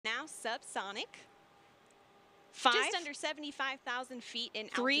now subsonic. 5, just under 75,000 feet in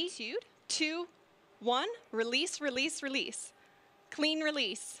 3, altitude. 2, 1. Release, release, release. Clean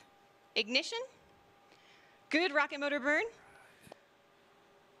release. Ignition. Good rocket motor burn.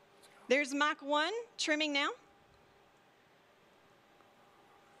 There's Mach 1 trimming now.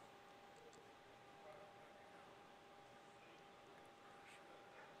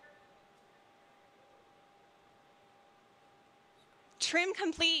 Trim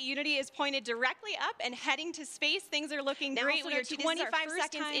complete. Unity is pointed directly up and heading to space. Things are looking Now, great. We are also note, 25 this is our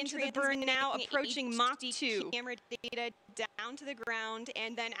first seconds time into the burn transmitting now, approaching Mach 2. camera data down to the ground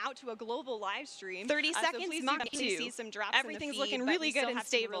and then out to a global live stream. 30 seconds, so please Mach do 2. see some drops Everything's in the feed, looking but really we good still and have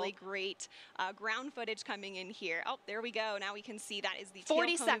some stable. really great ground footage coming in here. Oh, there we go. Now we can see that is the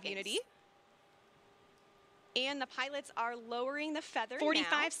 40 tail cone seconds. of Unity. And the pilots are lowering the feather 45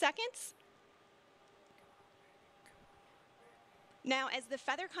 now. seconds. Now, as the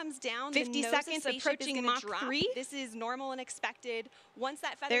feather comes down, 50 the nose seconds, of spaceship approaching is Mach drop. 3. This is normal and expected. Once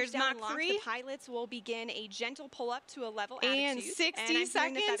that feather There's is down Mach locked, 3. the pilots will begin a gentle pull up to a level And attitude. 60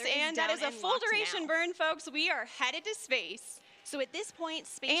 seconds, and that is a full duration burn, folks. We are headed to space. So at this point,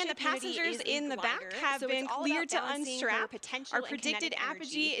 spaceship And the passengers Unity is in the glider, back have so been it's all cleared to about balancing her unstrap. potential Our and predicted kinetic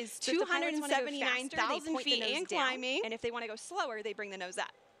apogee energy. is So if the pilots wanna go faster, they 279,000 point the feet nose and down, climbing. And if they want to go slower, they bring the nose up.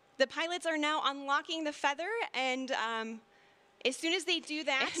 The pilots are now unlocking the feather, and as soon as they do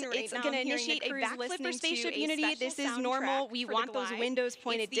that, And right it's now going to I'm hearing initiate the a crews backflip for listening to Spaceship a Unity. special This is soundtrack normal. We for the want those glide. windows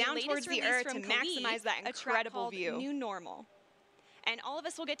pointed It's the down latest towards the release earth from to Colin, maximize that a track incredible called view. New Normal. And all of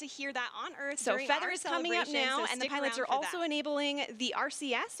us will get to hear that on Earth. So during feather our is coming up celebration, now, so and the stick pilots are around for also that. enabling the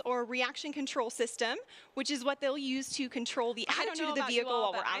RCS, or reaction control system, which is what they'll use to control the I don't attitude know of the about you vehicle all,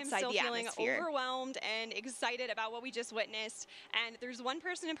 while but we're I'm outside still the feeling atmosphere. overwhelmed and excited about what we just witnessed. And there's one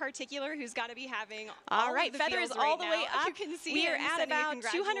person in particular who's got to be having All right, of the feather is feels all right the now. way up. You can see We are him at sending a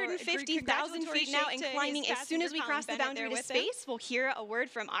about 250,000 feet now and shake to climbing. his As soon as we passenger cross the Colin boundary Bennett to there with him. space, we'll hear a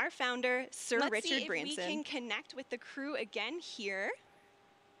word from our founder, Sir Let's Richard see if Branson. we can connect with the crew again here.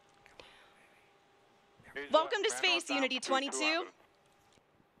 Welcome to Space, Unity 22.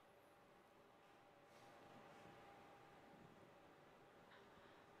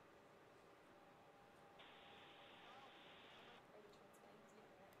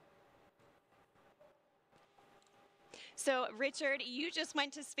 So, Richard, you just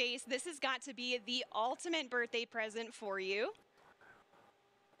went to space. This has got to be the ultimate birthday present for you.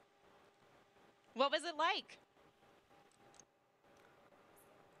 What was it like?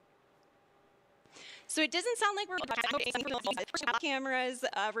 So it doesn't sound like we're cameras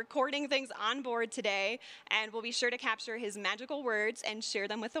recording things on board today, and we'll be sure to capture his magical words and share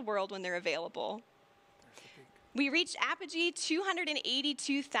them with the world when they're available. We reached apogee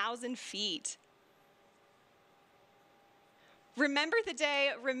 282,000 feet. Remember the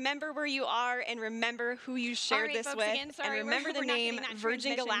day, remember where you are, and remember who you shared this with. Again, sorry, and remember the we're not name getting that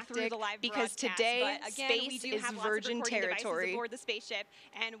Virgin transmission through Galactic, the live because broadcast, today but again, we space do is have lots of virgin recording devices territory. aboard the spaceship,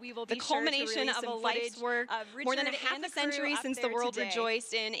 and we will The be sure to culmination release of a some life's footage work, of more than a Richard half and a the crew century up since the there world today.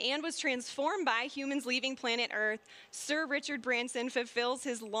 rejoiced in and was transformed by humans leaving planet Earth. Sir Richard Branson fulfills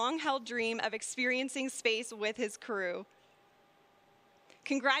his long-held dream of experiencing space with his crew.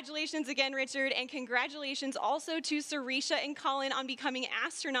 Congratulations again, Richard, and congratulations also to Sirisha and Colin on becoming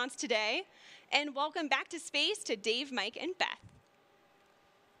astronauts today. And welcome back to space to Dave, Mike, and Beth.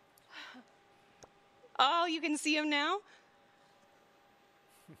 Oh, you can see him now?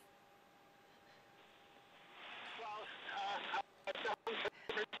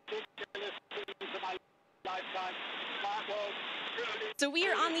 So we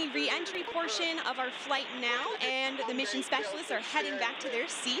are on the re-entry portion of our flight now, and the mission specialists are heading back to their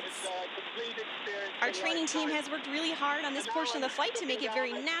seats. Our training team has worked really hard on this portion of the flight to make it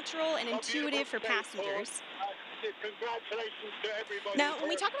very natural and intuitive for passengers. Congratulations to everybody. Now, when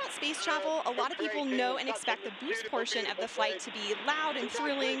we talk about space travel, a lot of people know and expect the boost portion of the flight to be loud and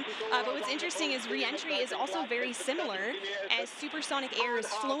thrilling, but what's interesting is re-entry is also very similar, as supersonic air is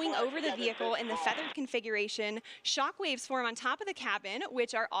flowing over the vehicle in the feathered configuration. Shock waves form on top of the cabin,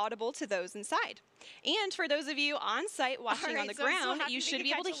 which are audible to those inside. And for those of you on site watching on the ground, you should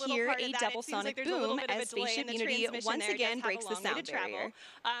be able to hear a double sonic boom as Spaceship Unity once again breaks the sound barrier.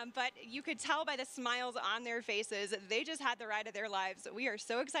 But you could tell by the smiles on their faces, they just had the ride of their lives. We are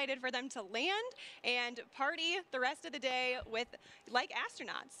so excited for them to land and party the rest of the day with, like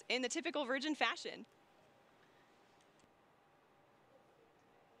astronauts, in the typical Virgin fashion.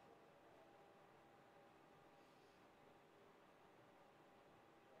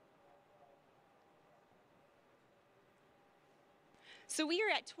 So we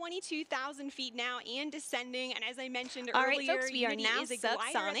are at 22,000 feet now and descending. And as I mentioned All earlier, right, folks, we are Unity now is a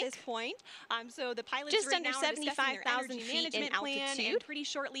glider at this subsonic. point. So the pilots Just right under now are discussing their 75,000 energy feet in management plan, altitude. and pretty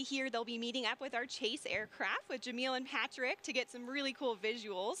shortly here they'll be meeting up with our chase aircraft with Jamil and Patrick to get some really cool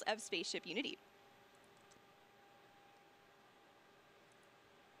visuals of Spaceship Unity.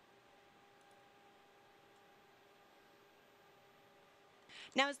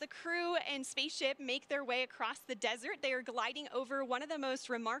 Now, as the crew and spaceship make their way across the desert, they are gliding over one of the most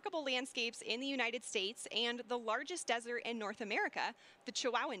remarkable landscapes in the United States and the largest desert in North America, the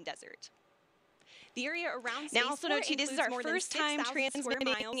Chihuahuan Desert. The area around Now, also note too, this is our more first than time 6,000 square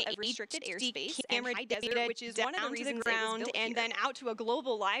transmitting miles of restricted HD airspace camera and high desert, data which is one of the down to the reasons ground it was built and here. then out to a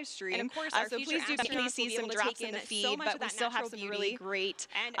global live stream. And of course, so please do continue to see some drops in the feed, but we still have some really great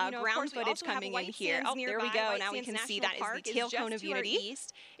ground footage coming in here. Oh, there we go. Now we can see that is the tail cone of Unity.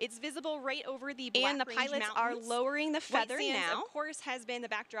 It's visible right over the Black and the Range pilots Mountains. are lowering the feather White Sands, now. of course, has been the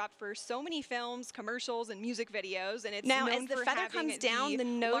backdrop for so many films, commercials, and music videos. And it's now, known as the for feather having comes down, the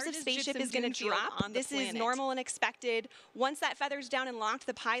nose of largest spaceship gypsum is going to dune field drop. on the This is planet. normal and expected. Once that feather's down and locked,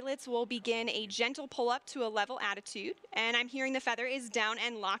 the pilots will begin a gentle pull up to a level attitude. And I'm hearing the feather is down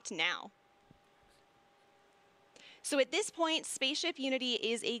and locked now. So at this point, Spaceship Unity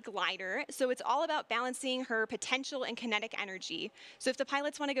is a glider, so it's all about balancing her potential and kinetic energy. So if the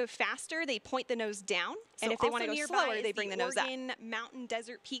pilots want to go faster, they point the nose down, and if they want to go slower, they bring the nose up. Oregon Mountain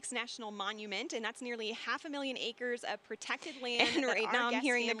Desert Peaks National Monument, and that's nearly 500,000 acres of protected land. And right now I'm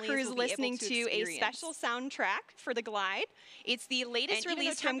hearing the crew's listening to a special soundtrack for the glide. It's the latest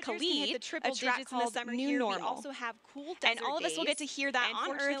release from Khalid, a track called New Normal. We also have cool desert and all of us will get to hear that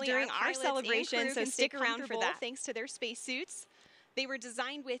on Earth during our celebration, so stick around for that. Thanks to their spacesuits. They were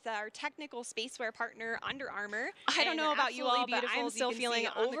designed with our technical spaceware partner, Under Armour. I don't know about you all, but I'm still feeling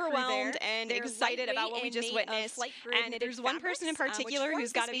overwhelmed and excited about what we just witnessed. And there's one person in particular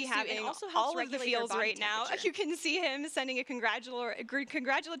who's got to be having all of the feels right now. You can see him sending a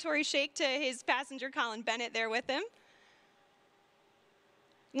congratulatory shake to his passenger, Colin Bennett, there with him.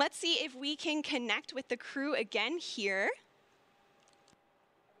 Let's see if we can connect with the crew again here.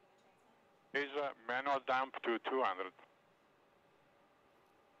 Is manual dump to 200.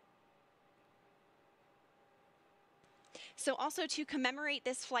 So also to commemorate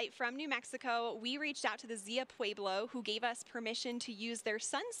this flight from New Mexico, we reached out to the Zia Pueblo, who gave us permission to use their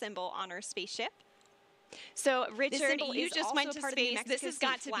sun symbol on our spaceship. So, Richard, you just went to space. This has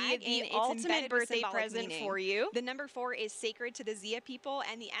got to be the ultimate birthday present for you. The number 4 is sacred to the Zia people,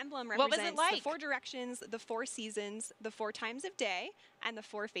 and the emblem represents the 4 directions, the 4 seasons, the 4 times of day, and the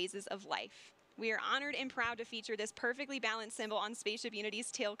 4 phases of life. We are honored and proud to feature this perfectly balanced symbol on Spaceship Unity's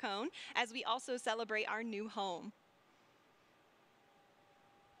tail cone, as we also celebrate our new home.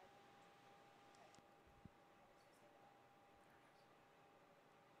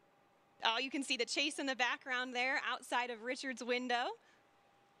 Oh, you can see the chase in the background there outside of Richard's window.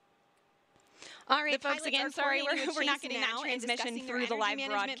 All right, folks, again, sorry, we're not getting that transmission through the live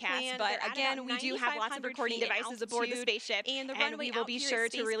broadcast, but again, we do have lots of recording devices aboard the spaceship, and we will be sure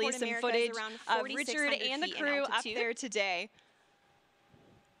to release some footage of Richard and the crew up there today.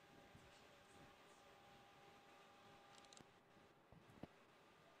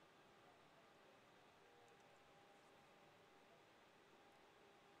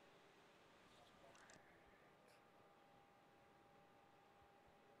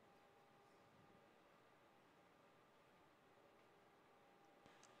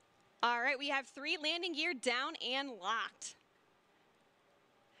 All right, we have 3 landing gear down and locked.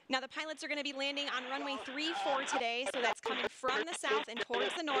 Now the pilots are going to be landing on runway 34 today, so that's coming from the south and towards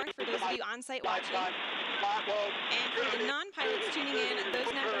the north for those of you on site watching. And for the non-pilots tuning in, those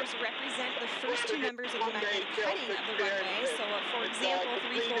numbers represent the first 2 numbers of the magnetic heading of the runway. So for example,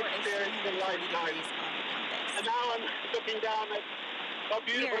 34 is 340 degrees on the compass. And now I'm looking down at a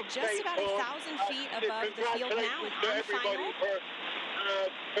We are beautiful just about 1,000 feet above the field now and on final.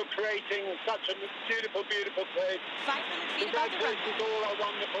 For creating such a beautiful, beautiful place. 500 feet above the runway. Congratulations to all our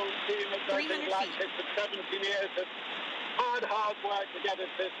wonderful team of 300 feet. 17 years of hard work to get us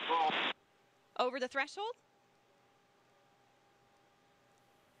this far. Over the threshold?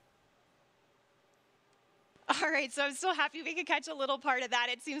 All right, so I'm still happy we could catch a little part of that.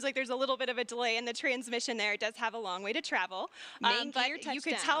 It seems like there's a little bit of a delay in the transmission there. It does have a long way to travel. But you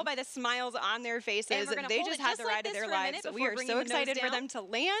could tell by the smiles on their faces that they just had the ride of their lives. We are so excited for them to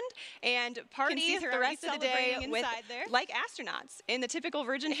land and party the rest of the day with, like astronauts in the typical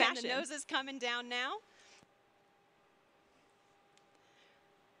Virgin fashion. The nose is coming down now.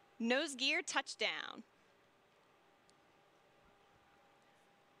 Nose gear touchdown.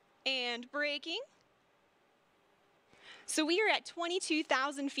 And braking. So we are at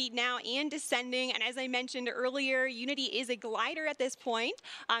 22,000 feet now and descending. And as I mentioned earlier, Unity is a glider at this point.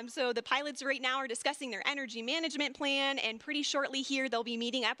 So the pilots right now are discussing their energy management plan. And pretty shortly here, they'll be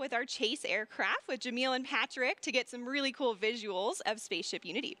meeting up with our chase aircraft with Jamil and Patrick to get some really cool visuals of Spaceship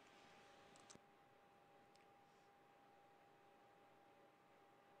Unity.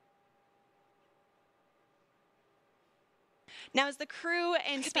 Now, as the crew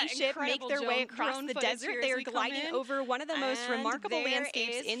and spaceship make their way across the desert, they are gliding over one of the most remarkable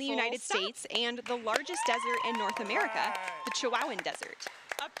landscapes in the United States and the largest desert in North America, the Chihuahuan Desert.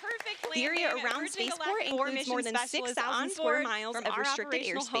 The area around Spaceport includes more than 6,000 square miles of restricted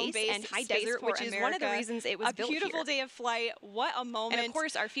airspace and high desert, which is one of the reasons it was built here. A beautiful day of flight. What a moment. And of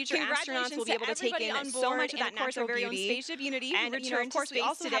course, our future astronauts will be able to take in so much of that natural beauty. Spaceship Unity, and of course, we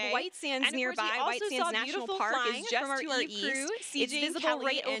also have White Sands nearby. White Sands National Park is just to our east. It's visible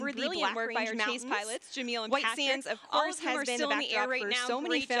right over the Black Range Mountains. White Sands, of course, has been the backdrop for so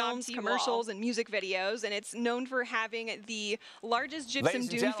many films, commercials, and music videos, and it's known for having the largest gypsum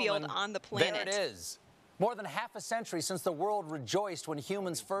dune field on the planet. There it is. More than half a century since the world rejoiced when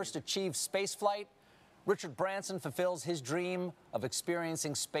humans first achieved spaceflight, Richard Branson fulfills his dream of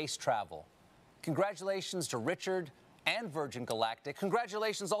experiencing space travel. Congratulations to Richard and Virgin Galactic.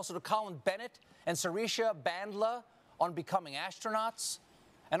 Congratulations also to Colin Bennett and Sirisha Banlda on becoming astronauts.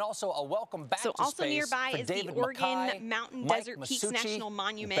 And also a welcome back to space also nearby for is Дэйв the Oregon Маккей, Mountain Майкл Desert Peaks Масуччи, National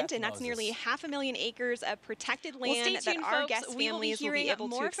Monument, and that's nearly Moses. 500,000 acres of protected land Well, stay tuned, that our folks. guest We will be families will hearing be able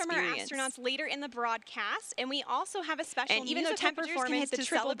more to from our experience. astronauts later in the broadcast, and we also have a special And even though musical temperatures performance can hit the to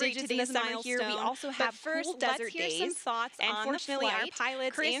triple celebrate digits in the today's summer here, we milestone. also have first, cool let's desert hear days. some thoughts And on fortunately, the our flight.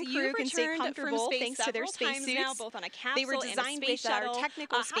 pilots Chris, and you've crew can stay returned from comfortable space thanks to their several times spacesuits. now, both on a capsule They were and a designed space with our shuttle.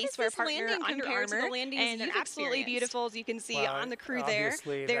 technical How does spaceware this partner landing Under compare to the Armour, landings and they're you've absolutely experienced? beautiful, as you can see on the crew there.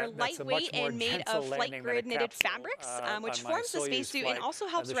 Obviously, They're that's a much lightweight more and made gentle of flight landing than a grid knitted capsule, fabrics, which on my forms the Soyuz spacesuit and flight. also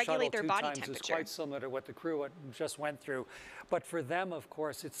helps The regulate shuttle their two body times is temperature. quite similar to what the crew just went through. But for them, of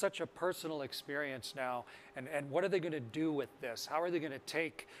course, it's such a personal experience now. And what are they going to do with this? How are they going to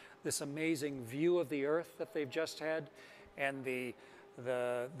take this amazing view of the Earth that they've just had and the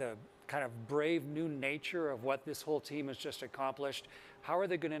kind of brave new nature of what this whole team has just accomplished? How are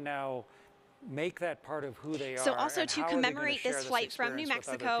they going to now make that part of who they are? So also and to how are they gonna commemorate share this flight from New experience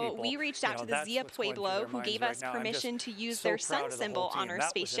with other Mexico, people? we reached out to the that's Zia what's going through Pueblo, their who minds gave right us now. I'm permission just to use so their proud sun of the whole symbol on team. our That was an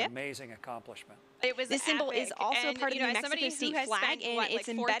spaceship. amazing accomplishment. It was This symbol is epic. also And, part of you know, the New as somebody Mexico who state has flag, spent, and what, it's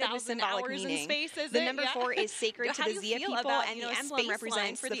like embedded with 4,000 symbolic hours in meaning. space, is The it? number Yeah. 4 is sacred to How the do you Zia feel people, about, and you the know, emblem space line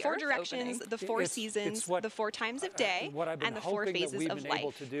represents for the the 4 Earth directions, opening? the 4 It's seasons, what- the 4 times of day, what I've been and the 4 hoping that phases we've of been life.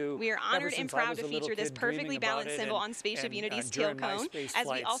 able to do We are ever honored and since I proud was to a little feature this kid dreaming perfectly about balanced it symbol and- on Spaceship and, Unity's tail during my cone, space as we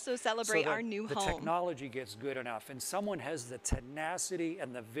flights, also so celebrate that our new the home. technology gets good enough and someone has the tenacity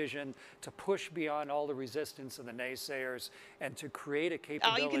and the vision to push beyond all the resistance and the naysayers and to create a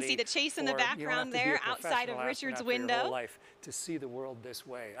capability. Oh, you can see the chase in the for- you don't have background to be a there outside of professional Richard's astronaut for your window. whole life to see the world this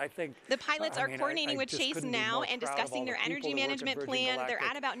way. I think The pilots I are mean, coordinating I with just Chase couldn't be now more and proud of discussing all their the people energy that work at management Virgin plan. They're Galactic,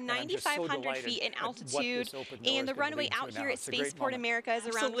 at about and I'm just so 9,500 delighted feet in at what altitude, this open door and the is gonna runway lead to out now. here at It's a great Spaceport moment. America is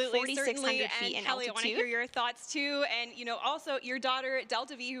around Absolutely, 4,600 certainly. feet in And Kelly, I want to hear altitude. your thoughts too. And you know, also your daughter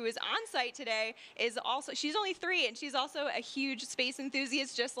Delta V, who is on site today, is also she's only 3, and she's also a huge space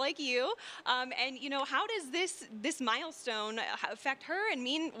enthusiast, just like you. And you know, how does this milestone affect her,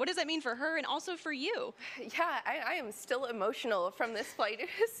 and what does that mean for her, and also for you? Yeah, I am still emotional from this flight. It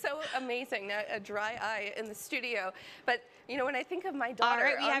is so amazing. A dry eye in the studio. But you know, when I think of my daughter, All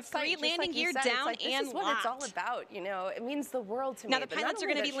right, we on have site, free just landing like you gear said, down it's like, and this is what it's all locked. about. You know, it means the world to Now me. the But not pilots are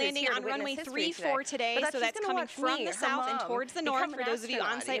only going to that be she was landing here to on witness runway history 34 today, but that so she's that's gonna coming watch from me, the her south and mom, towards the north become for an those of you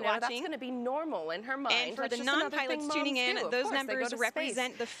on astronaut. site You know, watching. That's going to be normal in her mind. And for That's the just another non-pilots thing tuning moms in, do. Of those course, they go numbers to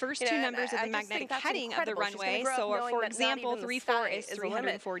represent space. the first You 2 know, numbers of I the just think magnetic that's heading of the incredible. She's gonna runway. grow up So, knowing for that not example, even the 3-4 sky is is the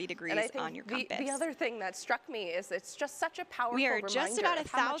limit. 340 And degrees I think on your compass. the other thing that struck me is it's just such a powerful We are reminder just about of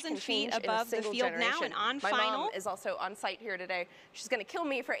how much 1,000 can feet change in a above the single field now generation. and on My final. mom is also on site here today. She's going to kill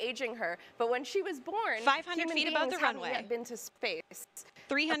me for aging her, but when she was born, 500 human feet above the beings hadn't runway. yet been to space.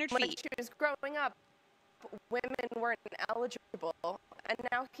 300 When feet. she was growing up, women weren't eligible, and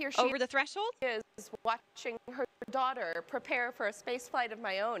now here she Over the threshold? is watching her daughter prepare for a space flight of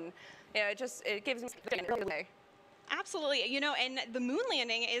my own. You know, it gives me something. Absolutely. You know, and the moon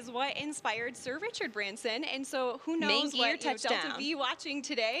landing is what inspired Sir Richard Branson. And so who knows Main what gear Delta touchdown. V watching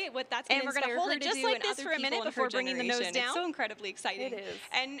today, what that's And going we're to gonna inspire hold her it to just do like and this other for a minute people in before her bringing the nose generation. down. It's so incredibly exciting. It is.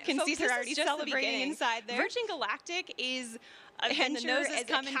 And Can folks, see this her is already just the celebrating beginning. inside there. Virgin Galactic is and the nose is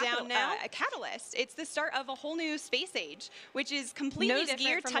coming down now. A catalyst. It's the start of a whole new space age, which is completely Nose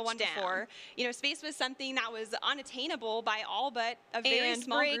gear different from the one before. You know, space was something that was unattainable by all but a very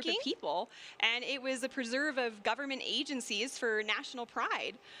small group of people, and it was a preserve of government agencies for national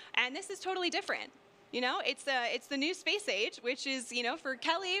pride. And this is totally different. You know, it's the new space age, which is, you know, for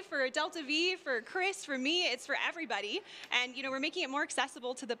Kelly, for Delta V, for Chris, for me, it's for everybody. And, you know, we're making it more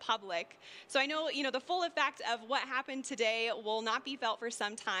accessible to the public. So I know, you know, the full effect of what happened today will not be felt for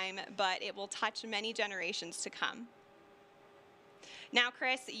some time, but it will touch many generations to come. Now,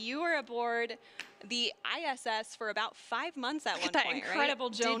 Chris, you were aboard the ISS for about 5 months at one point, right? Incredible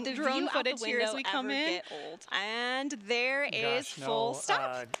drone footage here as we come in. Get old? And there is full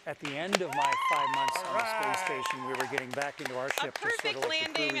stop. At the end of my 5 months on the space station, we were getting back into our ship. A perfect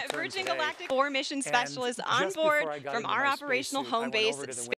landing. Virgin Galactic today. 4 mission specialists on board from our operational home base.